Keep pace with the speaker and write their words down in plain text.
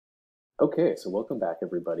Okay, so welcome back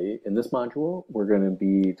everybody. In this module, we're going to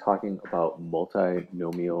be talking about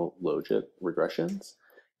multinomial logit regressions.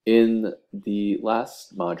 In the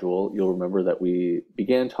last module, you'll remember that we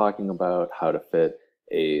began talking about how to fit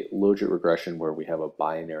a logit regression where we have a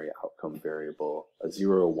binary outcome variable, a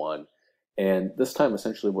 0 or 1. And this time,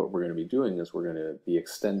 essentially what we're going to be doing is we're going to be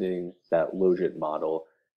extending that logit model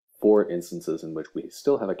for instances in which we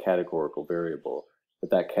still have a categorical variable, but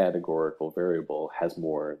that categorical variable has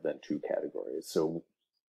more than two categories, so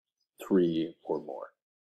 3 or more.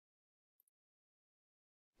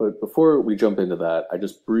 But before we jump into that, I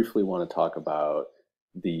just briefly want to talk about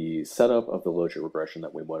the setup of the logit regression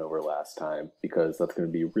that we went over last time, because that's going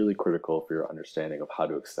to be really critical for your understanding of how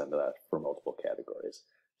to extend that for multiple categories.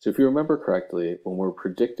 So if you remember correctly, when we're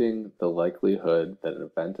predicting the likelihood that an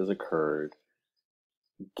event has occurred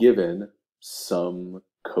given some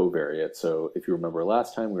covariate. So if you remember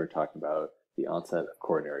last time, we were talking about the onset of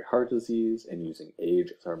coronary heart disease and using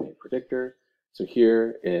age as our main predictor. So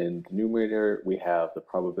here in the numerator, we have the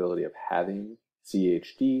probability of having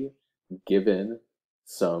CHD given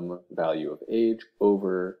some value of age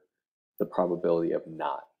over the probability of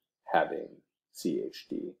not having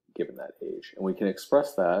CHD given that age. And we can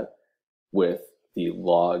express that with the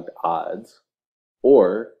logged odds,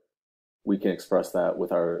 or we can express that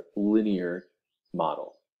with our linear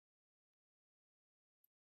model.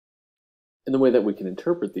 And the way that we can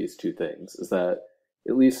interpret these two things is that,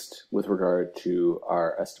 at least with regard to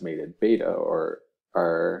our estimated beta, or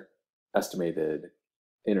our estimated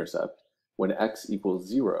intercept, when x equals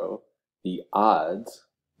 0, the odds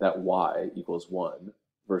that y equals 1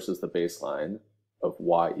 versus the baseline of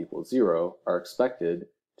y equals 0 are expected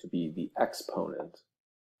to be the exponent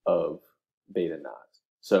of beta naught.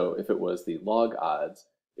 So if it was the log odds,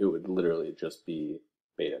 it would literally just be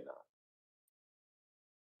beta naught.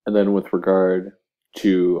 And then with regard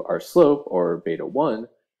to our slope, or beta 1,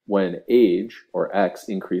 when age, or x,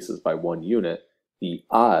 increases by 1 unit, the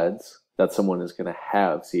odds that someone is going to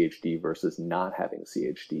have CHD versus not having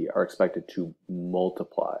CHD are expected to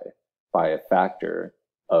multiply by a factor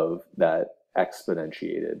of that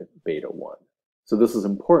exponentiated beta 1. So this is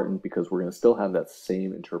important because we're going to still have that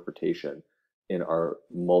same interpretation in our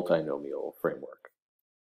multinomial framework.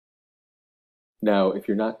 Now, if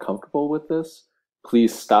you're not comfortable with this,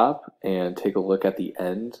 please stop and take a look at the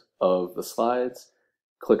end of the slides.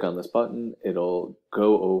 Click on this button. It'll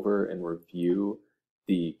go over and review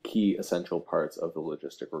the key essential parts of the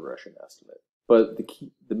logistic regression estimate. But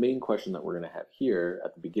the main question that we're going to have here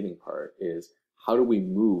at the beginning part is, how do we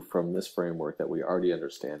move from this framework that we already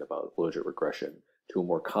understand about logit regression to a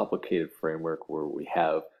more complicated framework where we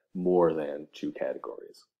have more than two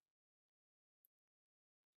categories?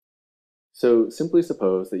 So simply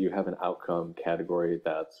suppose that you have an outcome category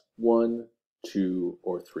that's 1, 2,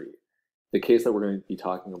 or 3. The case that we're going to be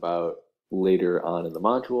talking about later on in the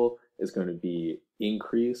module is going to be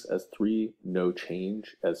increase as 3, no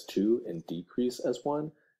change as 2, and decrease as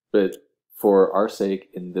 1. But for our sake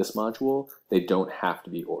in this module, they don't have to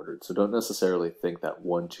be ordered. So don't necessarily think that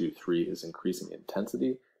 1, 2, 3 is increasing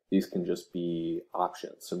intensity. These can just be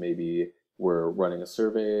options. So maybe we're running a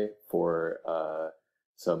survey for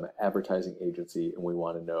some advertising agency and we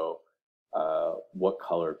want to know what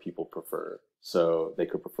color people prefer. So they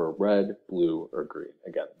could prefer red, blue, or green.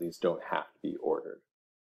 Again, these don't have to be ordered.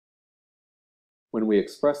 When we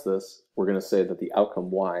express this, we're going to say that the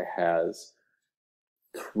outcome y has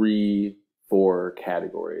 3, 4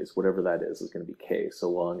 categories. Whatever that is going to be k, so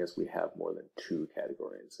long as we have more than 2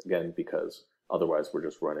 categories. Again, because otherwise we're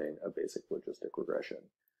just running a basic logistic regression.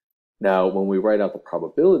 Now, when we write out the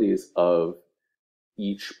probabilities of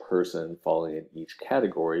each person falling in each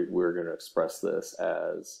category, we're going to express this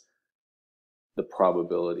as the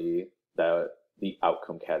probability that the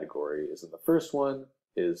outcome category is in the first one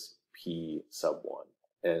is p sub 1.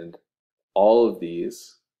 And all of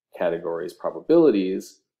these categories'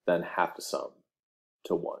 probabilities then have to sum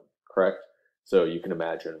to 1, correct? So you can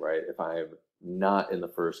imagine, right, if I'm not in the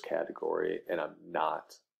first category and I'm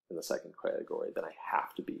not in the second category, then I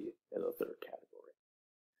have to be in the third category.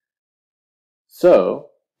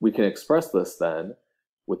 So we can express this then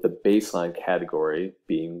with the baseline category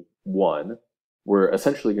being 1. We're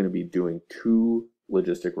essentially going to be doing 2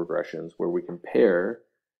 logistic regressions where we compare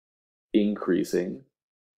increasing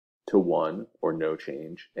to 1 or no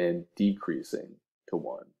change and decreasing to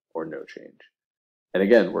 1 or no change. And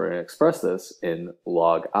again, we're going to express this in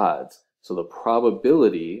log odds. So the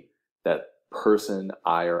probability that person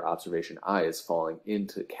I or observation I is falling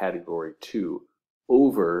into category 2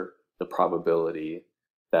 over the probability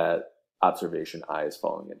that observation I is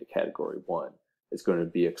falling into category 1 is going to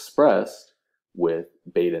be expressed with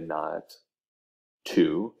beta not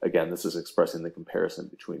 2. Again, this is expressing the comparison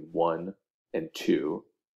between 1 and 2.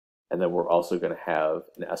 And then we're also going to have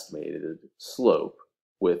an estimated slope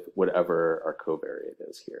with whatever our covariate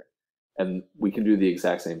is here. And we can do the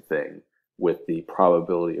exact same thing with the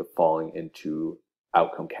probability of falling into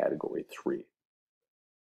outcome category 3.